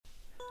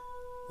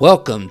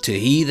Welcome to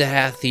He That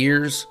Hath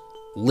Ears,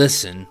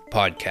 Listen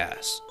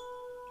podcast.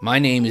 My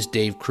name is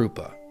Dave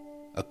Krupa,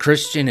 a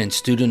Christian and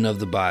student of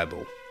the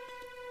Bible.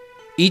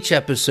 Each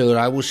episode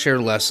I will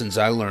share lessons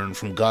I learned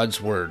from God's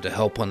Word to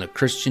help on the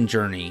Christian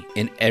journey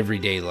in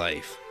everyday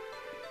life.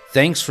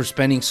 Thanks for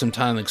spending some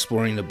time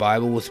exploring the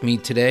Bible with me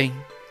today.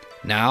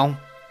 Now,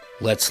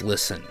 let's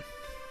listen.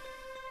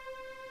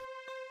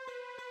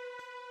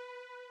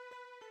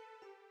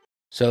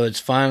 So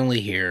it's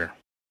finally here,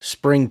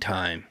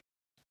 springtime.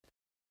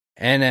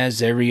 And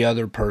as every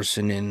other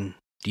person in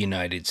the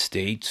United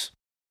States,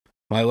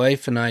 my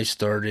wife and I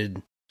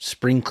started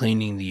spring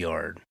cleaning the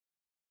yard.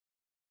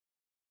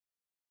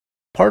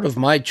 Part of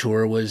my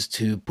chore was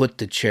to put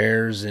the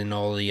chairs and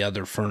all the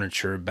other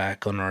furniture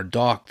back on our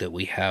dock that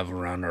we have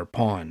around our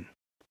pond.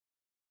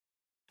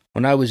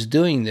 When I was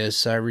doing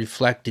this, I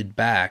reflected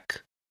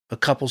back a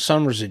couple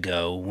summers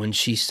ago when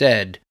she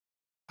said,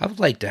 "I would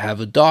like to have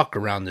a dock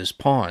around this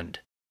pond."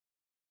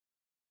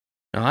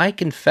 Now, I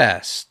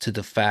confess to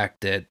the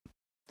fact that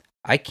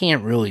I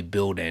can't really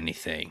build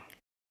anything.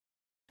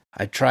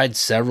 I tried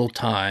several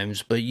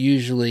times, but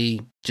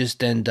usually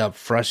just end up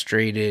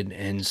frustrated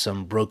and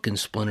some broken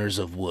splinters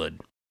of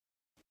wood.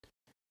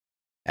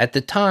 At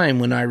the time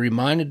when I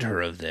reminded her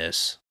of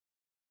this,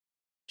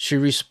 she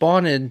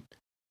responded,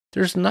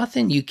 "There's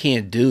nothing you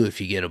can't do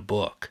if you get a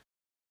book."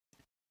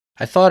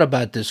 I thought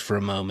about this for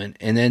a moment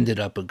and ended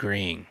up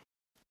agreeing.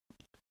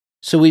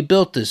 So we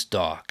built this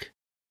dock,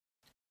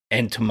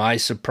 and to my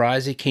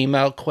surprise, it came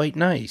out quite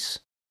nice.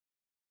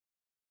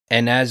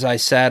 And as I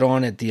sat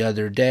on it the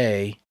other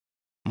day,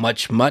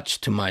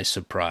 much to my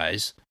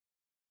surprise,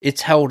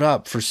 it's held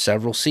up for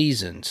several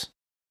seasons,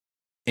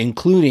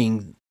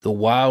 including the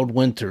wild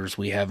winters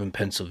we have in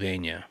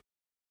Pennsylvania.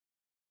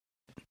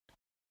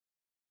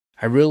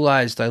 I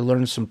realized I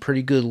learned some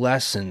pretty good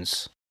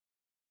lessons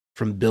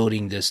from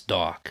building this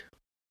dock.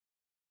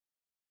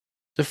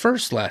 The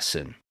first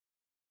lesson: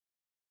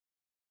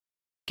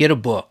 get a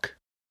book,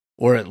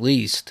 or at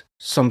least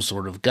some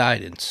sort of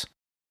guidance.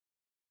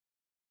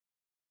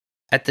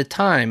 At the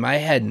time, I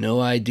had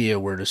no idea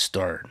where to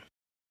start.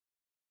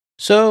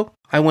 So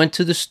I went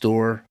to the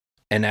store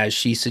and, as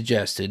she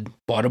suggested,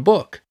 bought a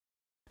book.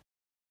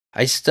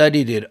 I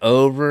studied it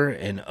over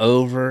and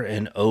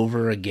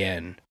over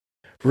again,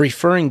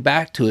 referring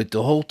back to it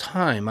the whole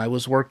time I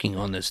was working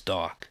on this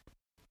dock.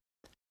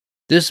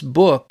 This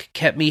book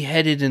kept me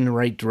headed in the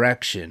right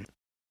direction,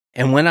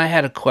 and when I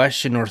had a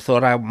question or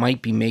thought I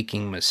might be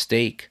making a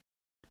mistake,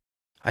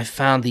 I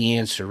found the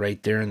answer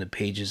right there in the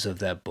pages of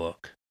that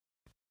book.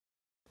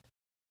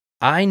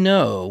 I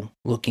know,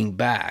 looking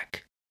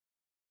back,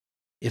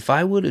 if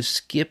I would have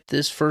skipped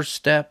this first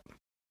step,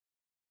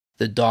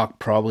 the dock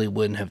probably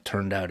wouldn't have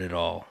turned out at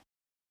all.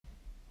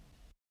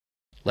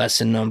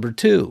 Lesson number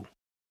 2,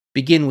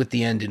 begin with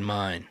the end in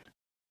mind.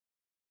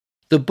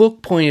 The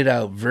book pointed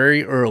out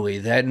very early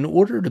that in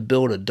order to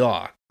build a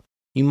dock,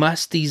 you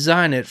must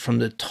design it from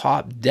the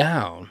top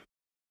down,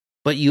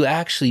 but you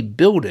actually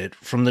build it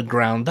from the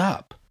ground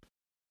up.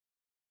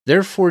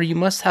 Therefore, you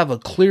must have a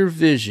clear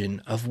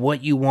vision of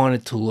what you want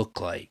it to look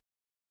like.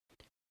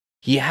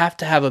 You have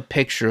to have a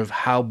picture of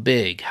how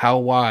big, how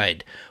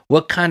wide,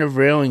 what kind of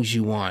railings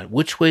you want,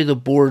 which way the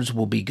boards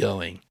will be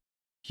going.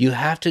 You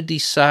have to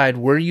decide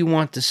where you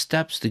want the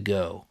steps to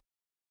go.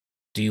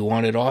 Do you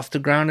want it off the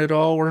ground at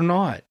all or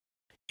not?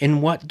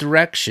 In what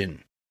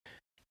direction?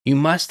 You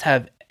must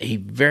have a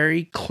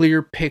very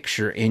clear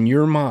picture in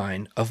your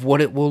mind of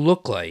what it will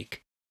look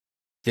like.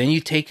 Then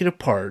you take it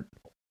apart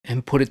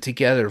and put it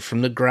together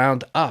from the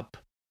ground up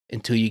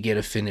until you get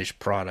a finished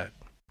product.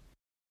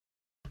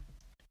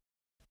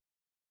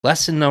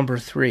 Lesson number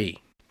 3.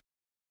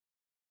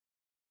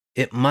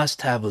 It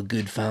must have a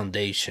good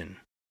foundation.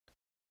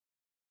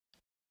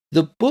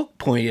 The book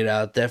pointed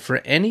out that for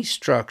any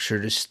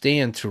structure to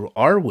stand through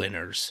our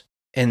winters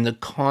and the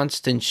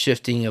constant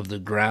shifting of the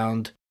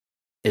ground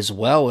as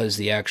well as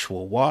the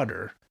actual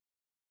water,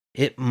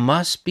 it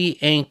must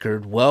be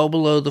anchored well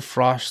below the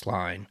frost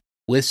line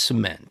with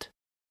cement.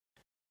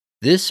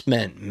 This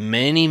meant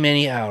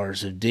many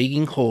hours of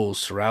digging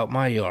holes throughout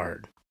my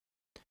yard.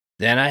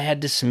 Then I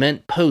had to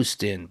cement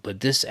posts in,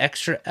 but this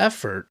extra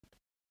effort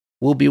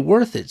will be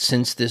worth it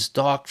since this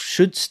dock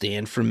should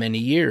stand for many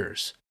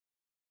years.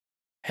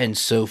 And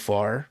so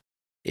far,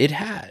 it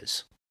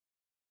has.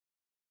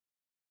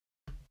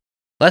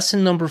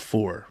 Lesson number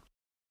 4.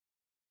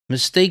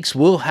 Mistakes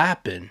will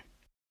happen,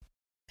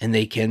 and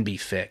they can be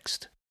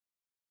fixed.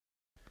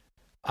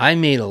 I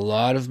made a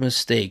lot of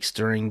mistakes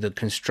during the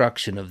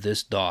construction of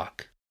this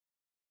dock,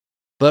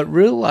 but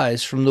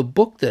realized from the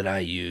book that I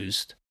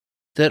used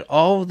that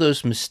all of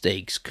those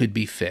mistakes could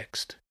be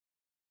fixed.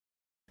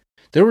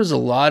 There was a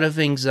lot of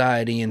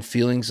anxiety and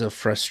feelings of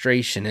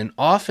frustration, and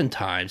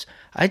oftentimes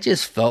I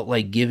just felt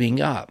like giving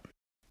up.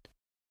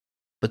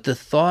 But the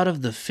thought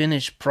of the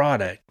finished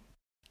product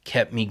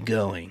kept me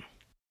going.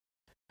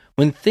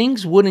 When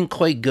things wouldn't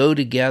quite go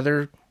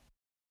together,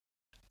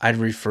 I'd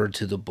refer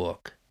to the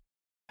book.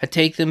 I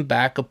take them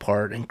back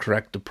apart and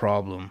correct the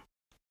problem.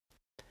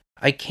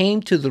 I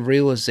came to the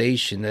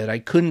realization that I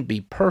couldn't be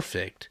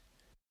perfect,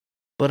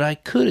 but I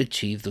could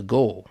achieve the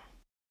goal.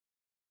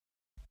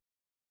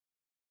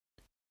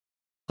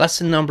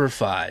 Lesson number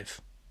 5.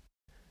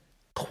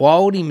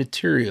 Quality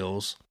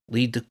materials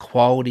lead to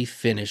quality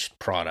finished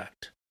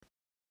product.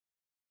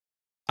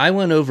 I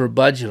went over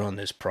budget on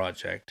this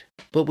project,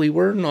 but we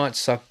were not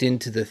sucked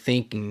into the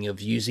thinking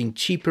of using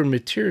cheaper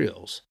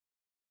materials.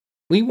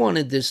 We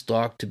wanted this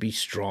dock to be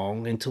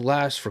strong and to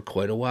last for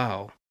quite a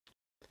while.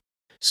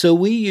 So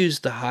we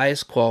used the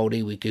highest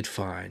quality we could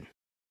find.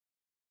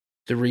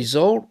 The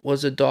result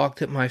was a dock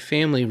that my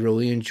family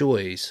really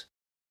enjoys,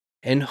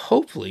 and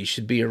hopefully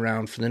should be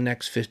around for the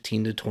next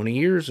 15 to 20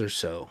 years or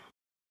so.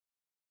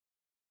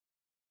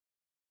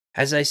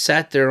 As I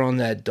sat there on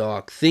that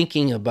dock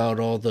thinking about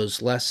all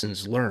those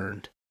lessons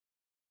learned,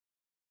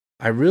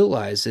 I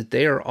realized that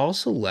they are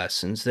also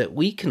lessons that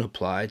we can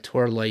apply to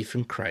our life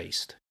in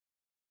Christ.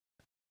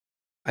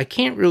 I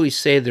can't really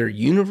say they're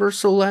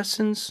universal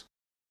lessons,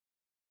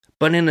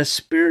 but in a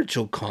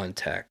spiritual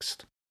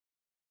context,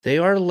 they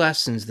are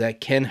lessons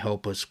that can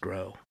help us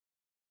grow.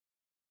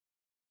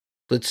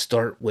 Let's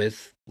start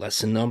with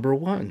lesson number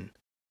 1,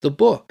 the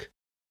book.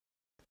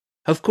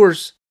 Of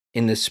course,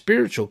 in the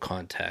spiritual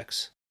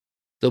context,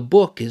 the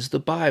book is the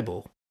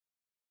Bible,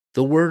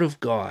 the Word of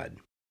God.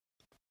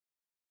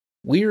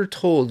 We are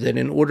told that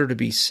in order to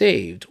be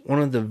saved,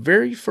 one of the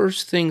very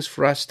first things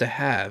for us to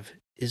have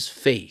is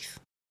faith.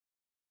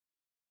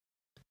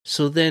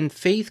 So then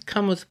faith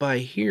cometh by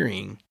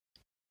hearing,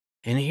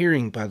 and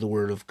hearing by the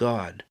Word of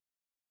God.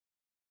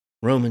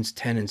 Romans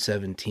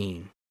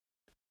 10:17.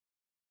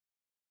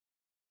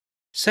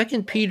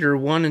 2 Peter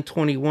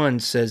 1:21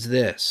 says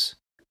this,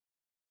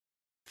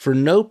 "For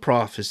no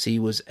prophecy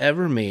was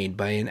ever made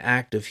by an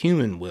act of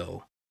human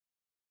will,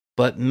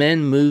 but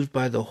men moved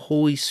by the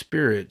Holy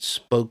Spirit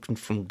spoken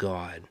from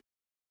God."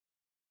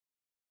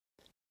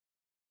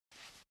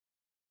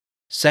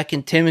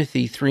 2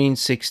 Timothy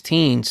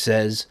 3:16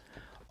 says,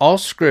 "All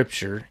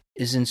Scripture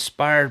is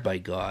inspired by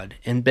God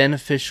and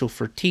beneficial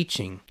for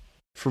teaching,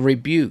 for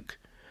rebuke,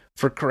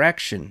 for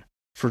correction,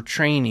 for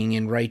training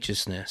in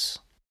righteousness."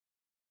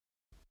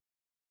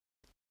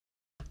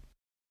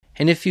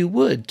 And if you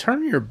would,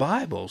 turn your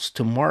Bibles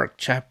to Mark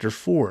chapter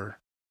 4,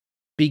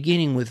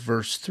 beginning with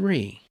verse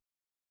 3.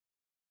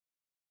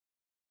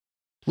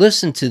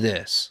 Listen to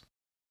this.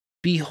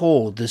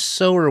 "Behold, the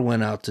sower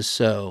went out to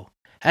sow.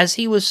 As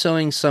he was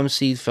sowing, some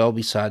seed fell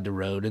beside the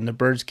road, and the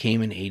birds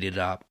came and ate it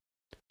up.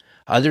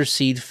 Other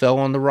seed fell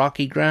on the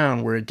rocky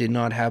ground where it did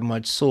not have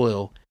much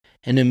soil,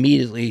 and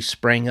immediately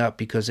sprang up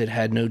because it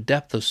had no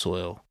depth of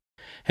soil.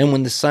 And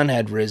when the sun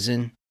had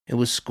risen, it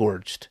was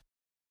scorched.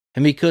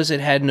 And because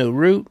it had no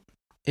root,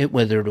 it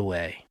withered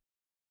away.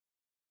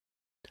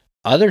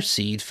 Other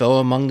seed fell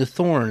among the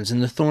thorns,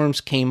 and the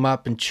thorns came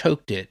up and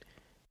choked it,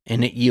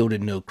 and it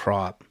yielded no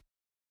crop.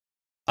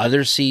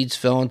 Other seeds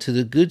fell into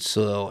the good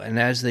soil, and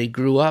as they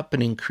grew up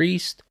and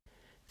increased,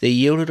 they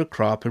yielded a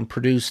crop and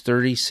produced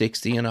 30,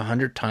 60, and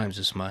 100 times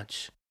as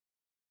much.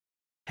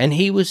 And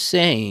he was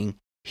saying,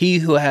 He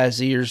who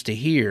has ears to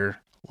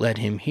hear, let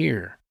him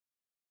hear.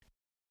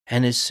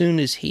 And as soon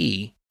as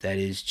he," that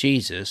is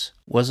Jesus,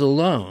 "was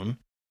alone,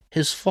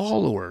 his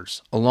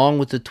followers, along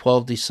with the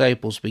 12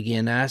 disciples,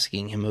 began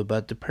asking him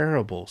about the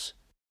parables.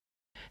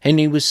 And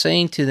he was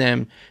saying to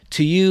them,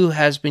 To you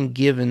has been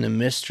given the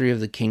mystery of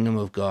the kingdom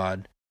of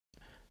God.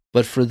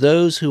 But for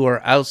those who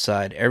are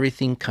outside,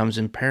 everything comes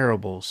in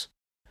parables,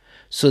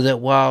 so that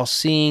while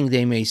seeing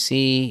they may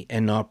see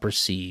and not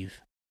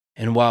perceive,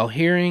 and while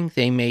hearing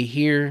they may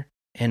hear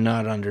and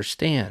not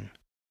understand.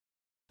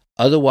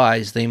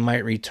 Otherwise they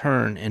might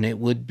return, and it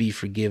would be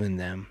forgiven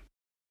them."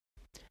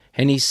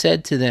 And he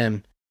said to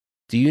them,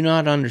 "Do you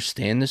not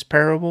understand this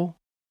parable?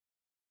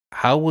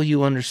 How will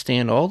you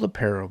understand all the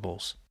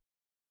parables?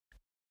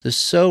 The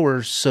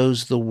sower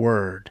sows the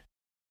word.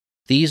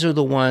 These are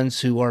the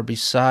ones who are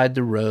beside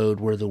the road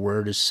where the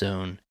word is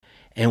sown.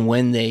 And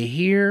when they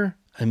hear,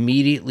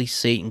 immediately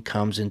Satan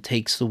comes and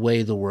takes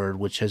away the word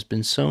which has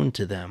been sown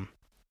to them.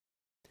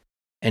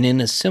 And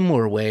in a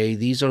similar way,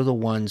 these are the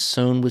ones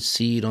sown with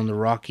seed on the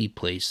rocky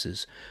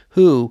places,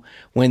 who,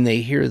 when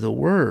they hear the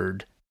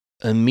word,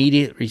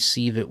 immediately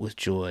receive it with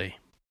joy.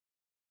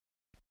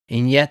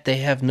 And yet they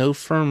have no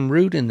firm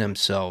root in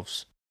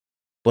themselves,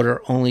 but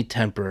are only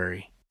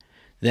temporary.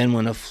 Then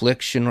when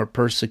affliction or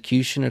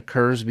persecution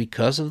occurs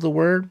because of the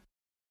word,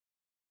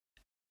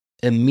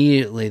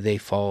 immediately they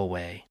fall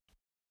away.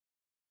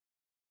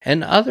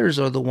 And others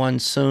are the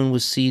ones sown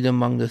with seed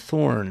among the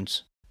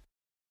thorns.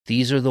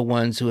 These are the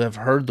ones who have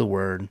heard the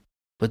word,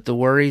 but the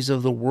worries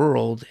of the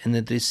world and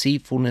the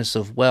deceitfulness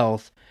of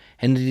wealth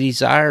and the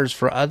desires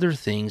for other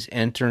things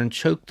enter and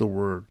choke the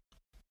word,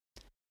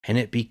 and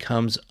it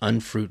becomes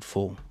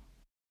unfruitful.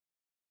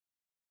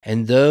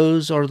 And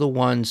those are the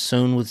ones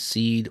sown with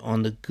seed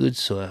on the good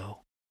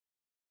soil,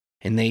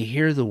 and they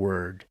hear the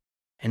word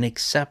and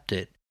accept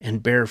it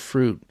and bear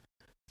fruit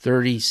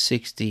 30,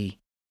 60,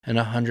 and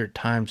 100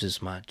 times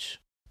as much.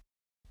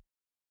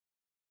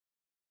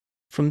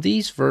 From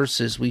these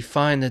verses, we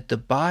find that the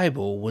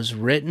Bible was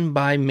written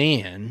by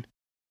man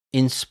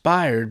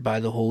inspired by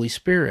the Holy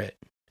Spirit.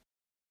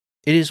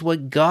 It is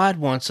what God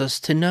wants us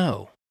to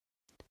know.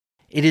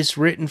 It is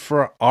written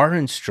for our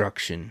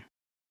instruction,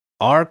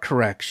 our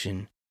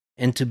correction,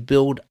 and to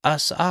build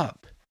us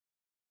up.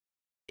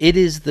 It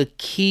is the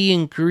key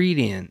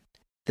ingredient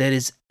that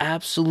is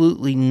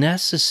absolutely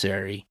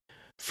necessary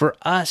for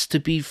us to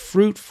be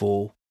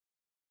fruitful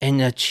and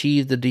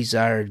achieve the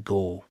desired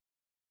goal,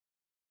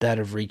 that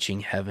of reaching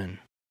heaven.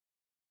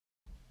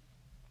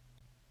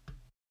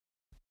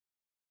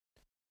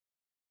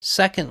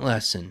 Second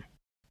lesson,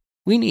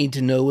 we need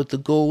to know what the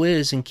goal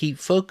is and keep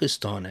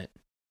focused on it,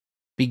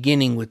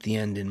 beginning with the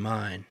end in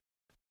mind.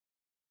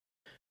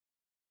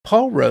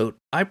 Paul wrote,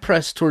 I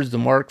press towards the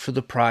mark for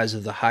the prize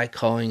of the high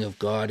calling of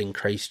God in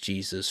Christ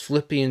Jesus,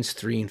 Philippians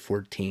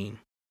 3:14.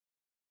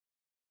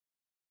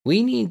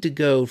 We need to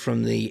go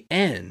from the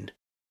end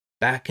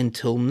back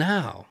until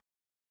now.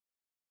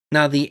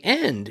 Now the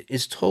end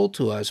is told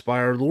to us by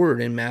our Lord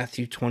in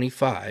Matthew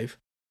 25,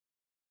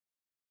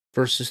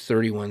 verses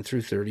 31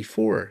 through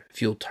 34,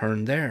 if you'll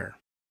turn there.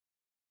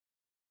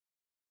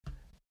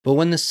 But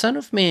when the Son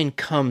of Man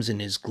comes in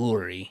his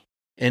glory,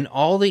 and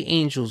all the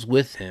angels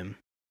with him,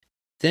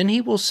 then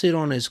he will sit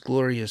on his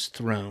glorious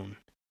throne,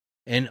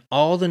 and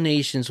all the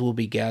nations will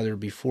be gathered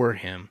before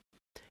him,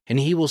 and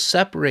he will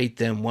separate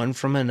them one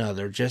from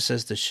another, just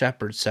as the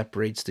shepherd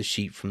separates the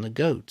sheep from the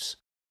goats.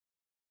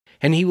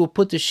 And he will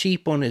put the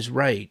sheep on his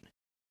right,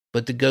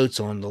 but the goats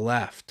on the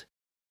left.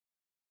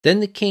 Then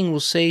the king will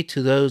say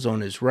to those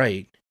on his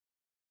right,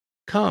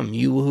 Come,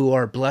 you who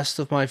are blessed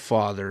of my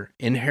Father,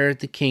 inherit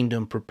the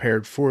kingdom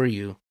prepared for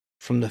you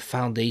from the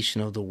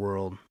foundation of the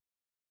world.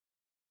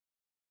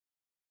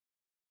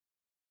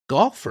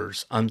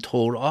 Golfers, I'm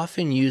told,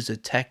 often use a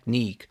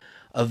technique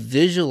of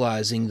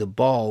visualizing the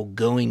ball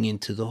going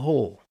into the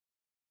hole.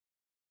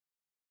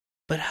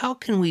 But how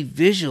can we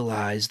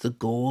visualize the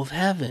goal of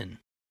heaven?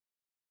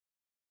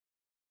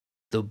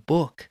 The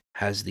book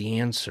has the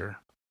answer.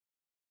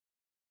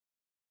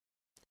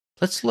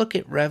 Let's look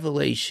at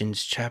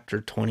Revelations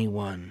chapter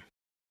 21.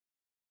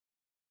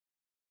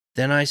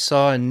 Then I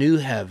saw a new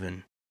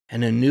heaven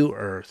and a new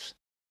earth,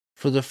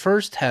 for the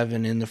first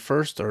heaven and the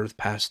first earth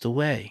passed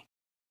away,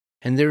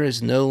 and there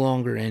is no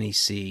longer any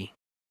sea.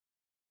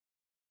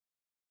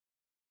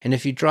 And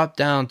if you drop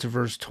down to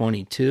verse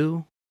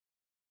 22,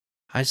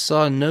 I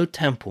saw no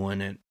temple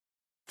in it,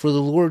 for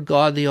the Lord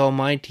God the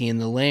Almighty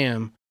and the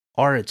Lamb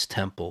are its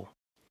temple.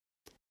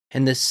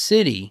 And the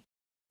city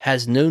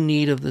has no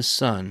need of the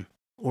sun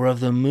or of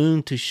the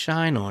moon to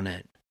shine on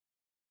it,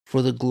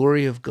 for the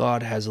glory of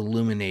God has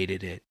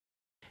illuminated it,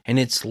 and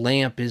its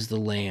lamp is the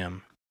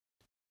Lamb.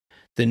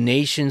 The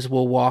nations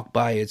will walk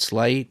by its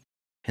light,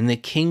 and the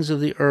kings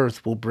of the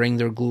earth will bring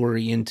their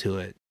glory into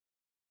it.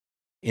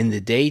 In the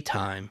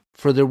daytime,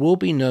 for there will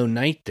be no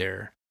night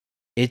there,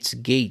 its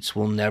gates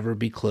will never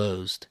be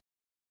closed,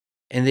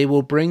 and they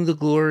will bring the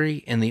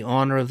glory and the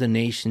honor of the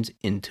nations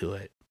into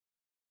it.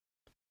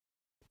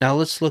 Now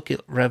let's look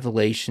at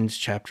Revelations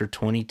chapter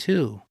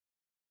 22.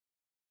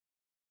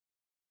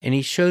 And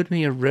he showed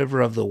me a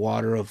river of the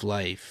water of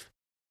life,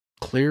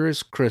 clear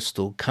as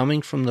crystal,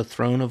 coming from the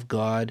throne of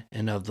God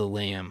and of the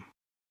Lamb.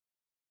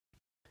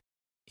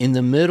 In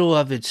the middle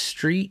of its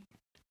street,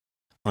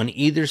 on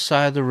either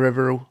side of the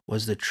river,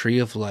 was the tree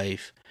of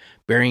life,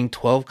 bearing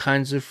 12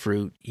 kinds of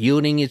fruit,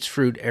 yielding its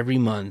fruit every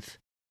month,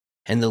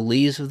 and the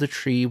leaves of the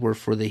tree were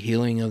for the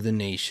healing of the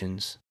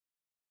nations.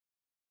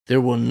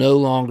 There will no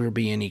longer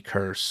be any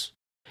curse,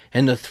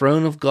 and the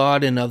throne of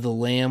God and of the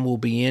Lamb will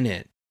be in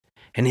it,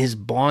 and his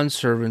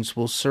bondservants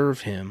will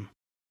serve him.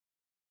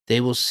 They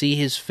will see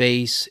his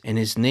face, and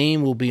his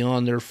name will be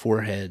on their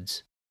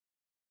foreheads.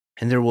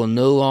 And there will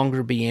no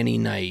longer be any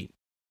night,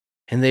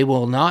 and they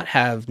will not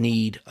have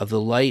need of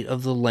the light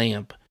of the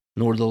lamp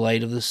nor the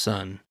light of the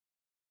sun,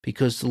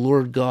 because the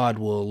Lord God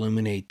will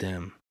illuminate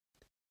them,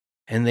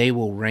 and they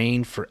will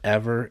reign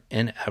forever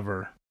and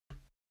ever.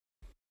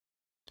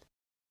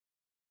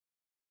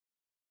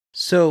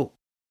 So,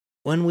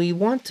 when we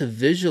want to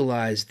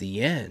visualize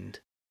the end,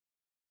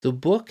 the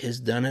book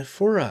has done it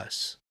for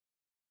us.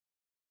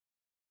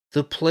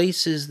 The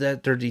places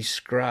that are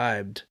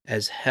described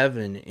as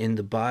heaven in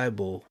the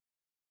Bible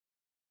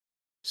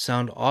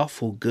sound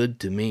awful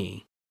good to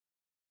me.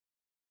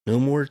 No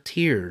more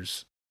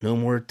tears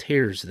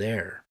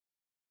there.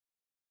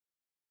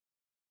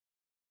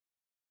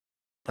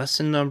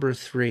 Lesson number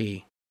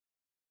 3,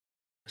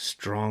 a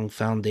strong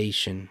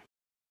foundation.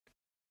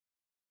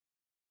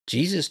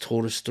 Jesus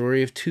told a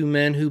story of 2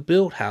 men who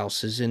built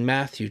houses in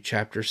Matthew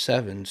chapter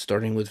 7,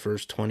 starting with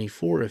verse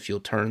 24, if you'll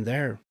turn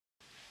there.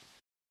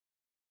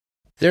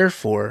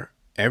 Therefore,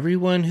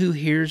 everyone who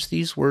hears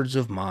these words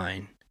of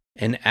mine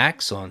and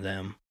acts on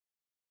them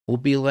will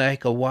be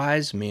like a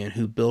wise man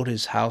who built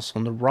his house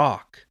on the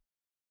rock.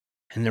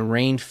 And the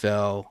rain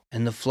fell,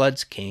 and the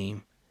floods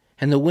came,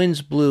 and the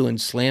winds blew and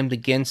slammed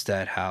against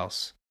that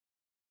house.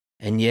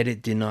 And yet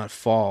it did not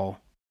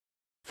fall,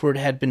 for it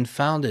had been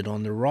founded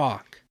on the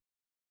rock.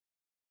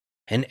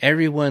 And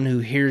everyone who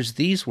hears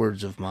these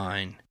words of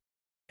mine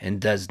and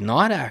does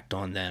not act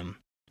on them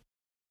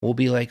will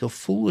be like a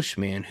foolish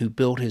man who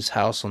built his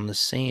house on the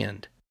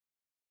sand.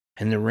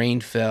 And the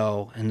rain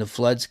fell, and the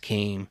floods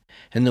came,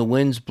 and the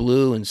winds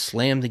blew and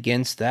slammed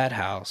against that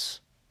house,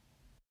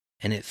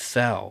 and it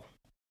fell,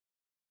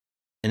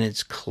 and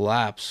its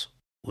collapse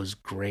was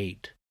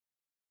great.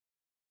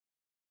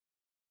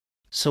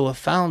 So a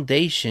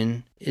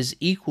foundation is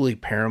equally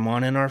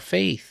paramount in our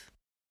faith.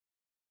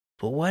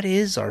 But what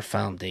is our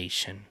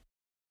foundation?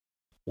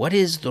 What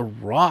is the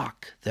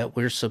rock that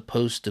we're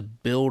supposed to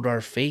build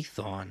our faith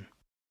on?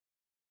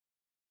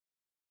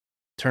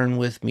 Turn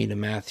with me to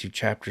Matthew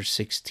chapter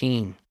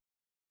 16,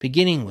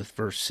 beginning with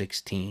verse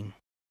 16.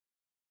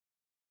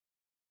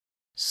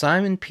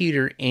 Simon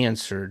Peter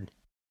answered,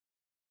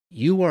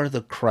 "You are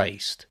the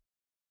Christ,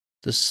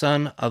 the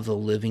Son of the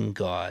living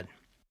God."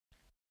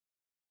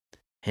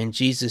 And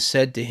Jesus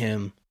said to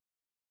him,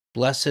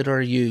 "Blessed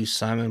are you,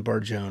 Simon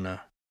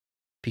Bar-Jonah,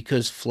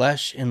 because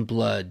flesh and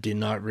blood did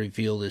not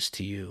reveal this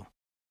to you,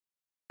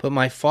 but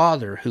my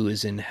Father who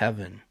is in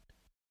heaven.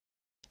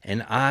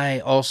 And I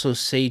also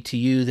say to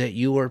you that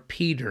you are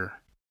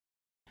Peter,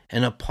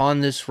 and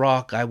upon this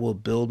rock I will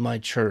build my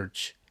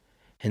church,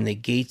 and the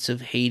gates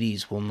of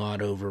Hades will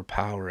not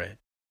overpower it."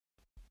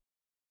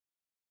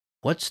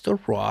 What's the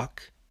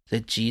rock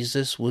that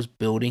Jesus was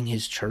building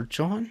his church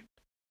on?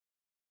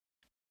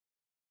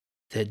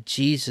 That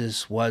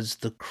Jesus was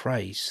the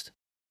Christ,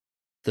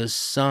 the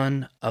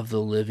Son of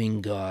the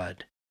living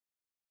God.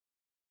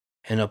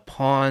 And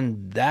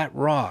upon that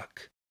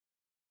rock,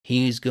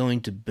 he is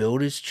going to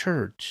build his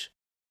church,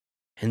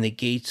 and the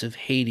gates of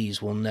Hades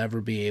will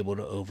never be able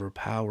to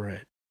overpower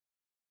it.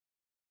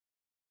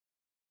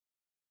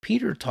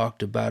 Peter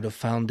talked about a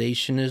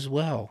foundation as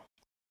well.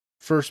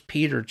 1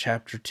 Peter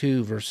chapter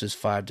 2, verses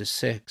 5 to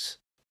 6.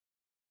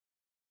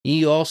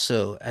 Ye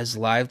also, as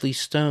lively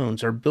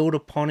stones, are built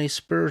upon a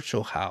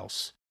spiritual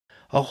house,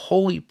 a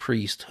holy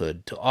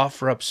priesthood, to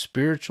offer up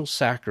spiritual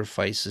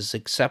sacrifices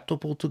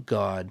acceptable to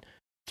God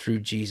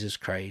through Jesus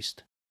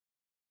Christ.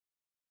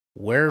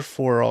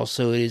 Wherefore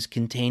also it is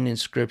contained in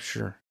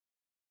Scripture,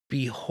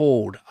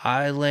 Behold,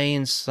 I lay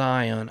in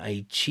Sion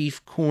a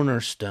chief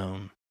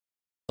cornerstone,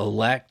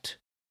 elect,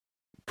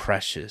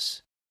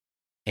 precious,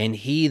 and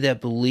he that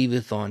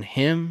believeth on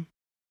him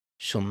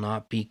shall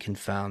not be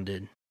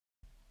confounded.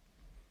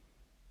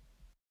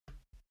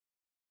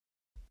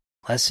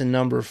 Lesson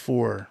number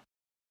 4.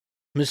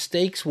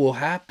 Mistakes will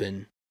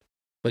happen,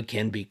 but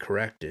can be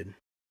corrected.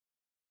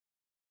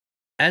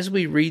 As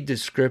we read the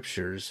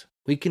Scriptures,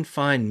 we can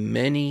find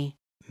many,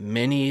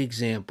 many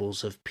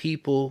examples of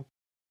people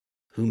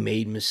who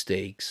made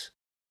mistakes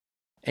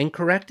and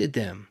corrected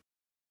them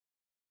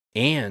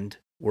and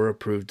were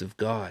approved of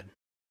God.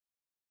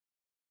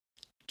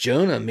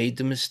 Jonah made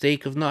the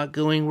mistake of not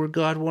going where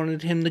God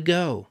wanted him to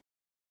go.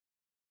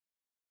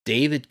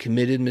 David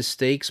committed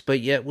mistakes, but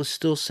yet was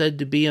still said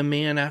to be a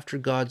man after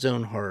God's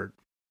own heart.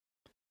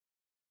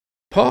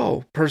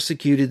 Paul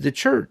persecuted the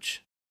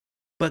church,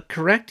 but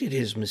corrected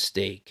his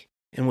mistake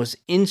and was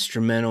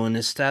instrumental in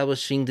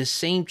establishing the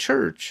same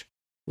church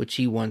which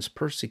he once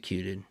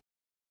persecuted.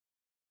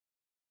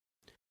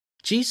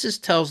 Jesus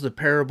tells the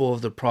parable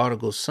of the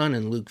prodigal son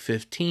in Luke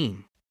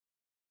 15.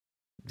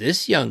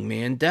 This young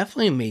man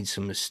definitely made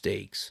some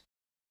mistakes,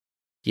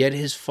 yet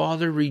his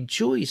father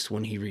rejoiced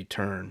when he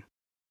returned,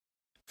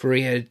 for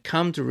he had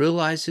come to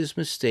realize his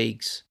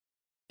mistakes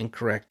and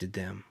corrected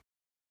them.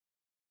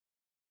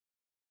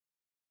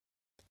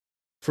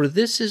 For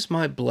this is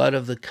my blood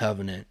of the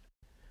covenant,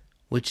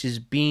 which is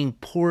being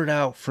poured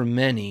out for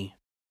many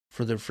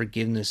for the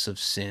forgiveness of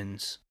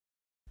sins.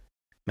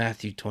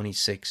 Matthew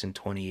 26 and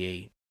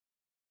 28.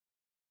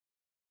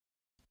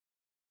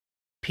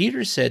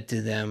 Peter said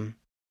to them,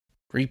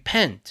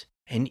 Repent,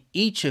 and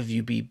each of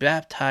you be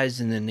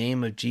baptized in the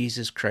name of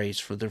Jesus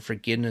Christ for the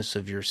forgiveness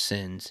of your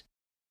sins,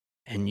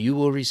 and you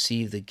will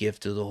receive the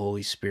gift of the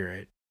Holy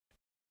Spirit.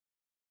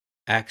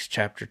 Acts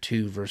chapter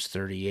 2, verse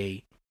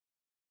 38.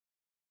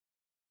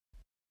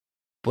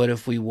 But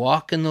if we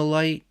walk in the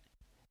light,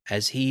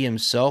 as he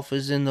himself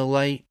is in the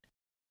light,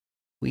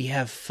 we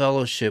have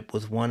fellowship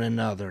with one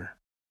another,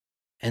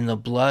 and the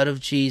blood of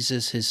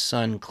Jesus his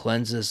Son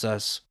cleanses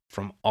us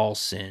from all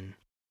sin.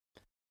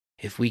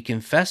 If we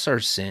confess our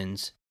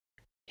sins,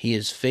 he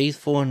is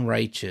faithful and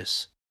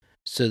righteous,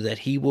 so that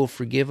he will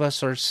forgive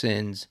us our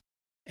sins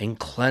and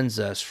cleanse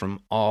us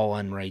from all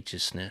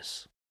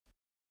unrighteousness.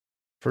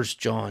 1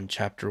 John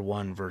chapter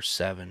 1, verse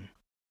 7.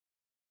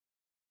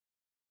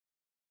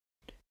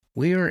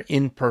 We are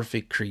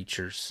imperfect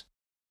creatures,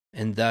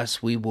 and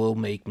thus we will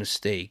make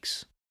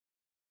mistakes.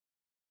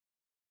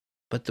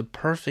 But the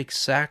perfect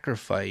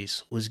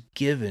sacrifice was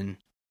given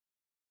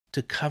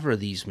to cover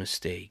these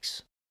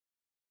mistakes.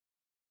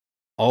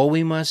 All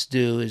we must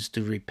do is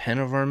to repent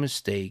of our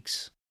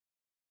mistakes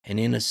and,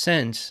 in a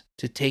sense,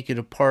 to take it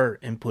apart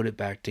and put it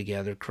back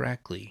together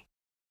correctly.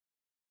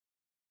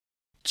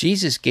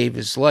 Jesus gave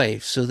his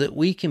life so that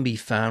we can be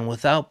found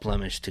without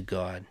blemish to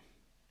God.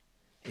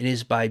 It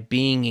is by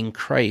being in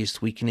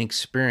Christ we can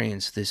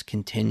experience this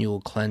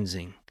continual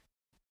cleansing,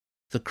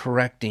 the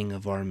correcting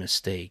of our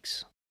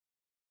mistakes.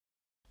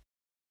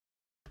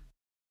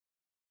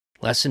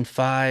 Lesson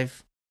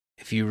 5,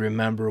 if you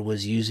remember,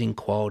 was using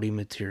quality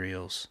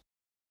materials.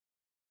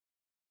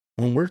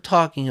 When we're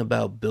talking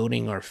about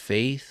building our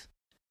faith,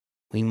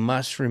 we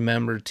must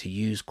remember to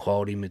use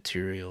quality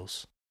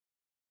materials.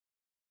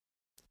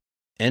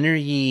 Enter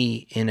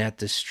ye in at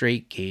the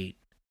strait gate,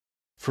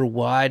 for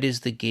wide is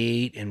the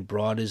gate and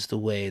broad is the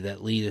way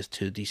that leadeth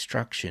to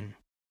destruction,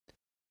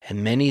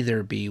 and many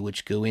there be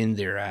which go in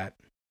thereat.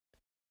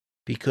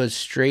 Because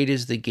strait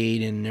is the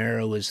gate and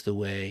narrow is the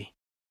way,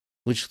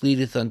 which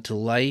leadeth unto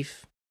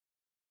life,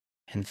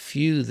 and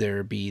few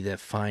there be that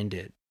find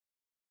it.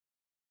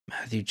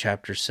 Matthew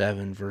chapter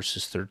 7,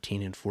 verses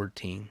 13 and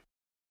 14.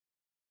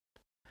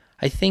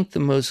 I think the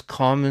most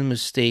common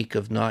mistake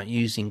of not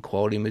using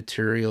quality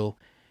material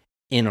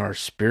in our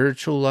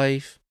spiritual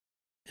life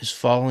is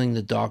following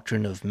the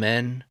doctrine of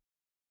men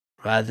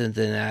rather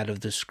than that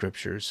of the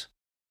Scriptures.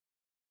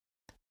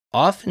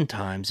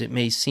 Oftentimes it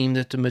may seem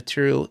that the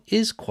material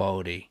is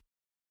quality,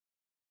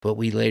 but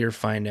we later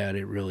find out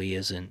it really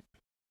isn't.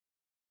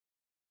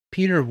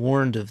 Peter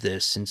warned of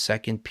this in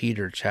 2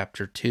 Peter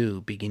chapter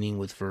 2, beginning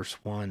with verse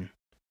 1.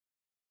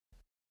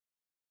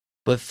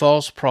 But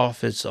false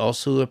prophets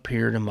also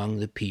appeared among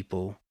the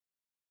people,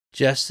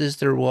 just as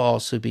there will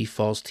also be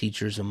false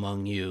teachers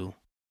among you,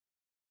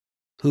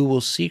 who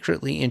will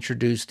secretly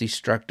introduce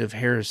destructive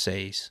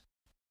heresies,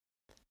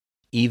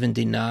 even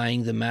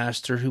denying the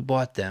master who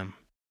bought them,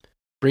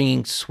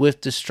 bringing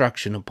swift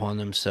destruction upon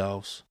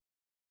themselves.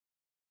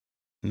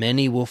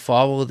 Many will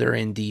follow their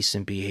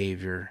indecent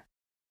behavior,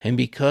 and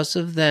because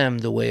of them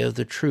the way of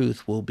the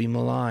truth will be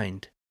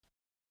maligned.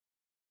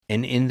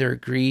 And in their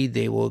greed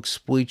they will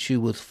exploit you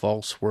with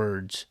false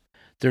words.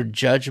 Their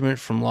judgment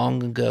from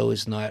long ago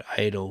is not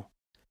idle,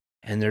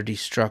 and their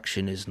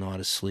destruction is not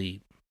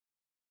asleep.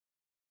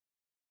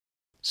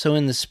 So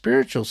in the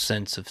spiritual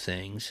sense of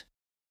things,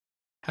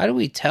 how do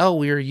we tell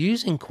we are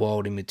using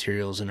quality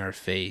materials in our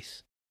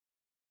faith?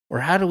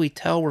 Or how do we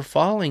tell we're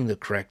following the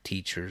correct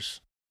teachers?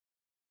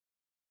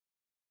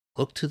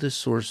 Look to the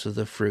source of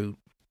the fruit.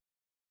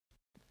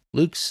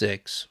 Luke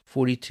 6,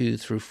 42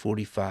 through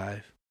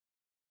 45.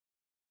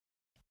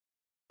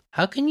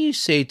 How can you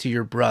say to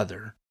your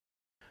brother,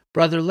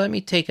 "Brother, let me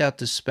take out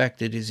the speck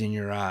that is in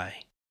your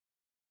eye,"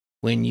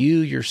 when you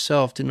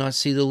yourself do not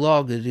see the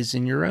log that is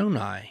in your own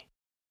eye?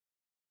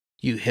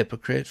 You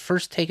hypocrite,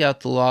 first take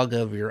out the log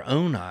of your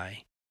own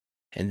eye,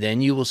 and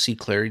then you will see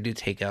clearly to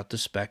take out the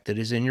speck that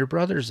is in your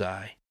brother's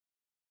eye.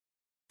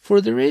 For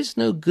there is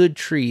no good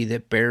tree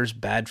that bears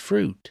bad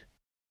fruit,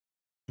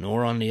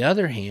 nor on the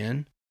other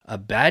hand, a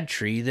bad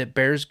tree that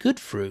bears good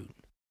fruit.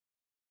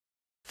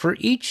 For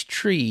each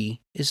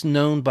tree is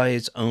known by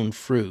its own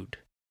fruit.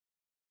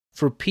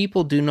 For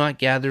people do not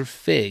gather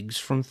figs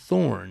from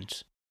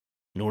thorns,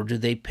 nor do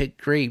they pick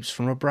grapes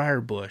from a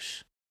briar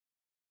bush.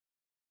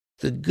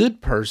 The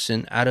good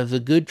person out of the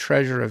good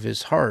treasure of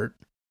his heart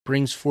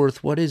brings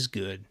forth what is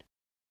good,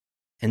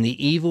 and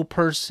the evil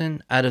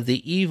person out of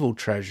the evil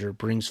treasure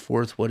brings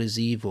forth what is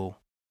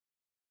evil,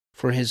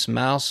 for his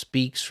mouth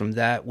speaks from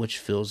that which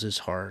fills his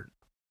heart.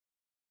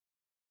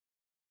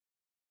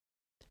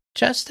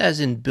 Just as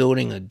in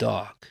building a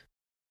dock,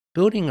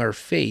 building our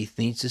faith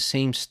needs the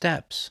same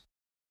steps.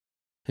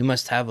 We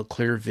must have a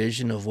clear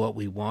vision of what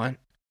we want.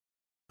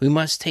 We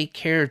must take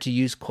care to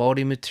use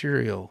quality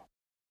material.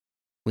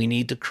 We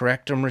need to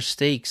correct our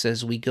mistakes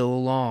as we go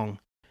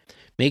along.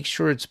 Make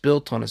sure it's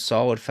built on a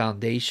solid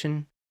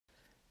foundation.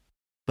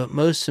 But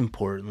most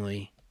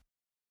importantly,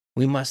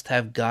 we must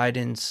have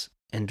guidance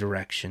and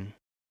direction.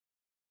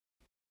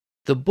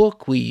 The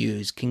book we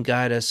use can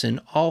guide us in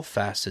all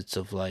facets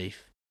of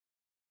life.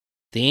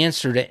 The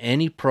answer to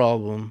any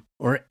problem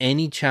or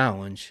any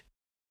challenge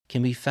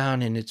can be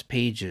found in its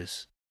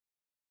pages.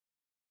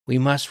 We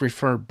must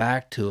refer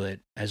back to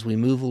it as we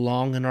move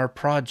along in our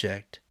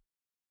project,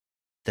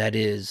 that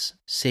is,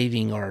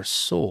 saving our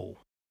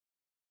soul,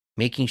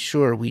 making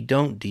sure we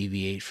don't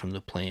deviate from the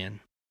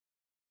plan.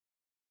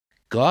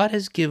 God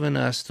has given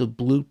us the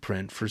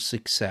blueprint for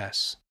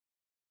success.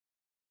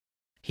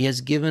 He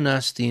has given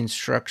us the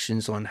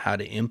instructions on how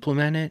to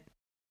implement it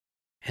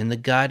and the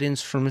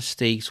guidance for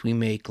mistakes we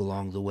make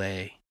along the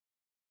way.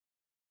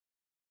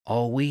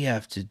 All we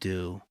have to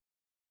do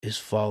is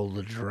follow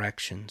the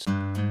directions.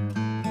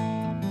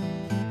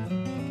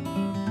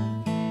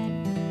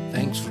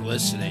 Thanks for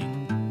listening.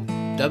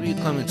 W.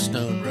 Clement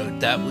Stone wrote,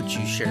 "That which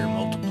you share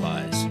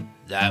multiplies,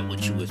 that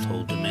which you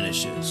withhold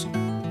diminishes."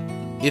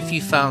 If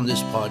you found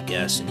this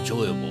podcast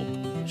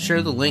enjoyable,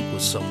 share the link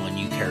with someone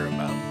you care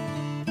about.